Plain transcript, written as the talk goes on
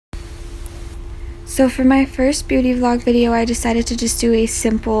So for my first beauty vlog video, I decided to just do a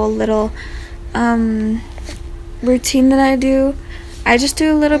simple little routine that I do. I just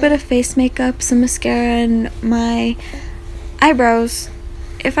do a little bit of face makeup, some mascara, and my eyebrows.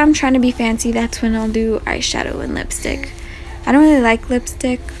 If I'm trying to be fancy, that's when I'll do eyeshadow and lipstick. I don't really like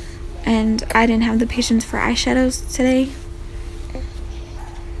lipstick, and I didn't have the patience for eyeshadows today.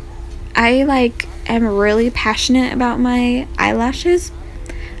 I am really passionate about my eyelashes.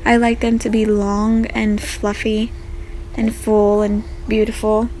 I like them to be long and fluffy and full and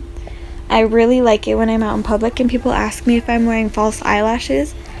beautiful. I really like it when I'm out in public and people ask me if I'm wearing false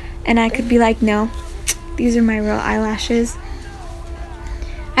eyelashes, and I could be like, no, these are my real eyelashes.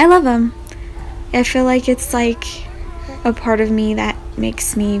 I love them. I feel like it's like a part of me that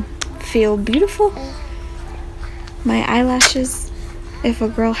makes me feel beautiful. My eyelashes, if a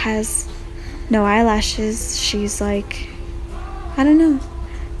girl has no eyelashes, she's like, I don't know.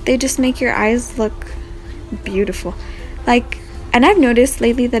 They just make your eyes look beautiful. And I've noticed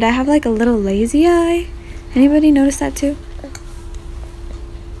lately that I have like a little lazy eye. Anybody notice that too?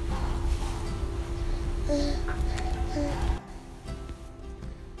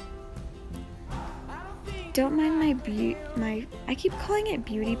 Don't mind my I keep calling it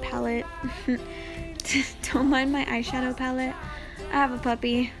beauty palette. Don't mind my eyeshadow palette. I have a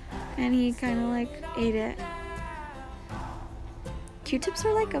puppy and he kind of like ate it. Q-tips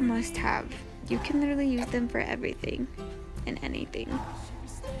are like a must-have. You can literally use them for everything and anything.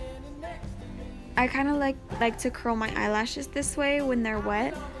 I kind of like to curl my eyelashes this way when they're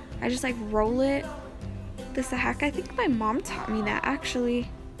wet. I just like roll it. This is a hack. I think my mom taught me that actually.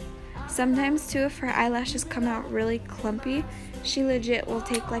 Sometimes too, if her eyelashes come out really clumpy, she legit will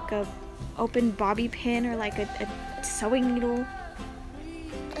take like a open bobby pin or like a sewing needle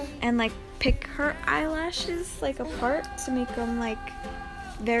and like pick her eyelashes like apart to make them like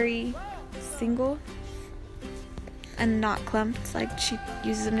very single and not clumped. Like she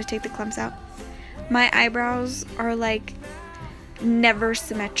uses them to take the clumps out. My eyebrows are like never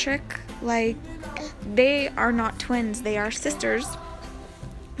symmetric. Like they are not twins, they are sisters,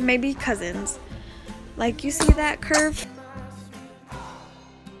 maybe cousins. Like you see that curve?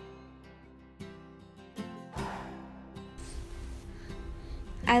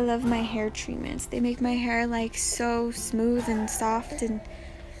 I love my hair treatments. They make my hair like so smooth and soft and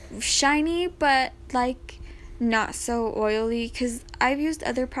shiny, but like not so oily, because I've used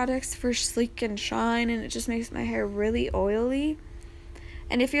other products for sleek and shine and it just makes my hair really oily.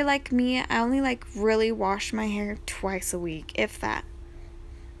 And if you're like me, I only like really wash my hair twice a week, if that.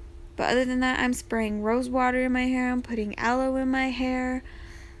 But other than that, I'm spraying rose water in my hair, I'm putting aloe in my hair,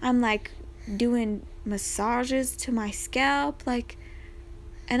 I'm like doing massages to my scalp, like,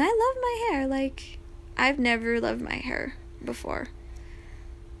 and I love my hair. Like, I've never loved my hair before.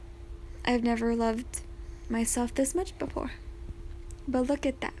 I've never loved myself this much before. But look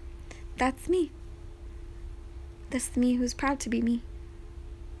at that. That's me. That's me who's proud to be me.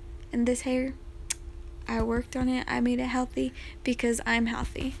 And this hair, I worked on it. I made it healthy because I'm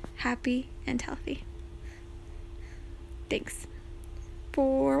healthy, happy, and healthy. Thanks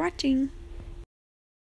for watching.